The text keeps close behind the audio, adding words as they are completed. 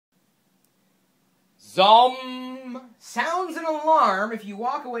Zom sounds an alarm if you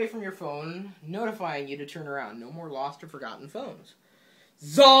walk away from your phone, notifying you to turn around. No more lost or forgotten phones.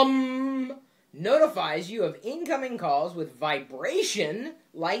 Zom notifies you of incoming calls with vibration,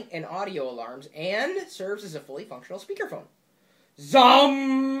 light, and audio alarms, and serves as a fully functional speakerphone.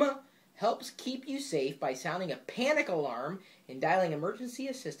 Zom helps keep you safe by sounding a panic alarm and dialing emergency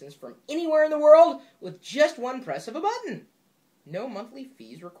assistance from anywhere in the world with just one press of a button. No monthly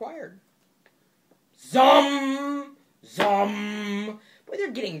fees required. Zom! Zom! Boy,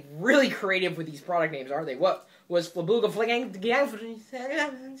 they're getting really creative with these product names, aren't they? What, was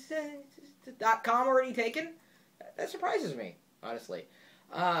FlaBoogaFling.com already taken? That surprises me, honestly.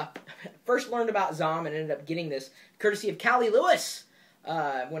 First learned about Zom and ended up getting this courtesy of Callie Lewis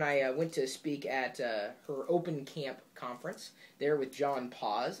when I went to speak at her Open Camp conference there with John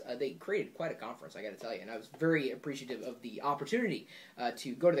Paz. They created quite a conference, I got to tell you, and I was very appreciative of the opportunity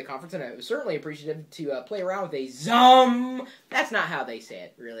to go to the conference, and I was certainly appreciative to play around with a Zom. That's not how they say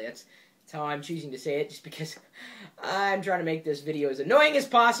it, really. That's how I'm choosing to say it, just because I'm trying to make this video as annoying as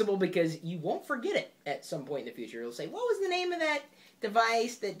possible, because you won't forget it at some point in the future. You'll say, what was the name of that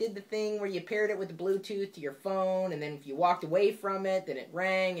device that did the thing where you paired it with the Bluetooth to your phone, and then if you walked away from it, then it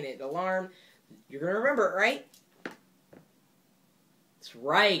rang and it alarmed? You're going to remember it, right? That's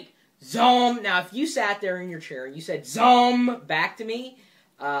right. Zom. Now, if you sat there in your chair and you said Zom back to me,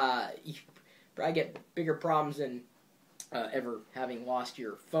 you probably get bigger problems than ever having lost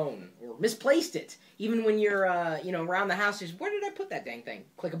your phone or misplaced it. Even when you're, around the house, just, where did I put that dang thing?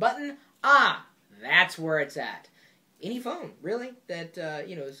 Click a button. Ah, that's where it's at. Any phone, really, that,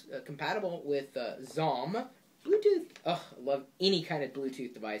 is compatible with Zom. Bluetooth. Oh, I love any kind of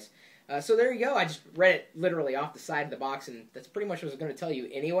Bluetooth device. So there you go. I just read it literally off the side of the box, and that's pretty much what I was going to tell you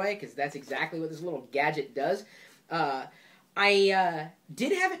anyway, because that's exactly what this little gadget does. I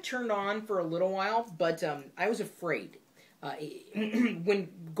did have it turned on for a little while, but I was afraid. When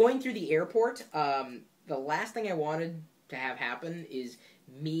going through the airport, the last thing I wanted to have happen is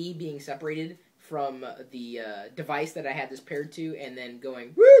me being separated from the device that I had this paired to, and then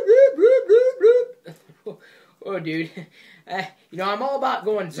going, whoop, whoop, whoop, whoop, whoop. Oh, dude. I'm all about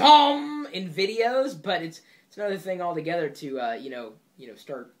going Zom in videos, but it's another thing altogether to,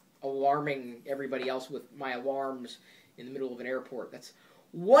 start alarming everybody else with my alarms in the middle of an airport. That's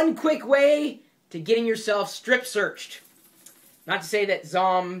one quick way to getting yourself strip searched. Not to say that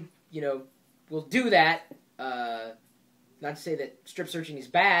Zom, will do that. Not to say that strip searching is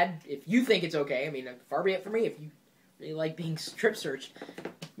bad if you think it's okay. I mean, far be it for me if you really like being strip searched.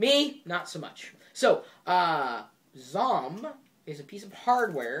 Me, not so much. So, Zom is a piece of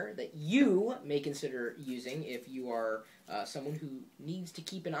hardware that you may consider using if you are someone who needs to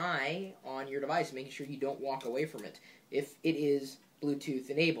keep an eye on your device, making sure you don't walk away from it if it is Bluetooth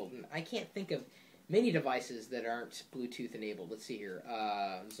enabled. And I can't think of many devices that aren't Bluetooth enabled. Let's see here.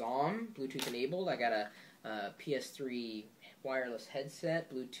 Zom, Bluetooth enabled. I got a PS3 wireless headset,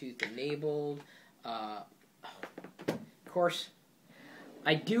 Bluetooth enabled. Of course,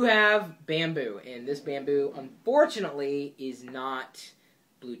 I do have Bamboo, and this Bamboo, unfortunately, is not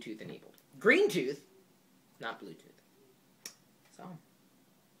Bluetooth enabled. Greentooth, not Bluetooth. So,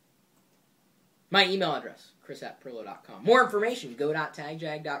 my email address, chris@perlo.com. More information,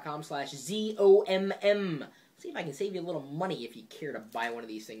 go.tagjag.com/ZOMM. See if I can save you a little money if you care to buy one of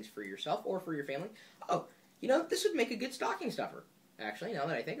these things for yourself or for your family. Oh, this would make a good stocking stuffer. Actually, now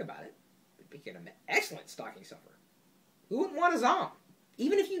that I think about it, it would make an excellent stocking stuffer. Who wouldn't want a Zom?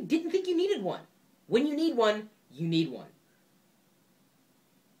 Even if you didn't think you needed one. When you need one, you need one.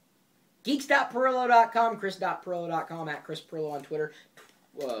 Geeks.Perillo.com, Chris.Perillo.com, @ChrisPerillo on Twitter.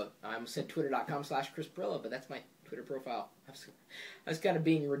 I almost said Twitter.com/ChrisPerillo, but that's my Twitter profile. I was kind of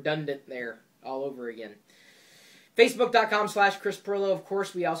being redundant there all over again. Facebook.com/ChrisPerillo. Of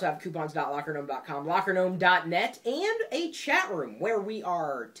course, we also have coupons.lockergnome.com, lockergnome.net, and a chat room where we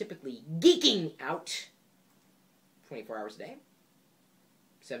are typically geeking out 24 hours a day.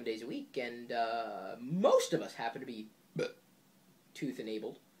 7 days a week, and most of us happen to be tooth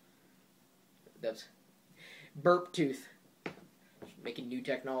enabled. That's burp tooth. Making new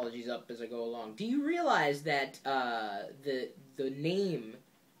technologies up as I go along. Do you realize that the name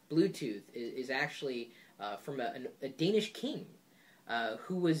Bluetooth is actually from a Danish king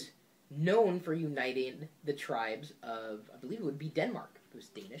who was known for uniting the tribes of, I believe it would be Denmark. It was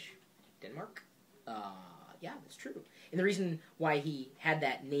Danish. Denmark? Yeah, that's true. And the reason why he had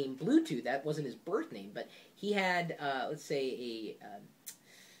that name Bluetooth, that wasn't his birth name, but he had, let's say,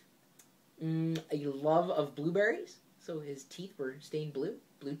 a love of blueberries. So his teeth were stained blue,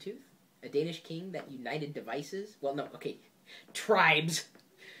 Bluetooth. A Danish king that united devices. Well, no, okay, tribes.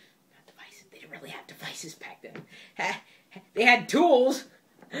 Not devices. They didn't really have devices back then. They had tools,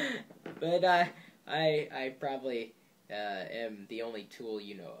 but I probably am the only tool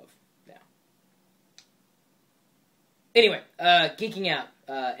you know of now. Anyway, geeking out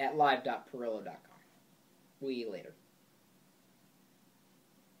at live.pirillo.com. We later.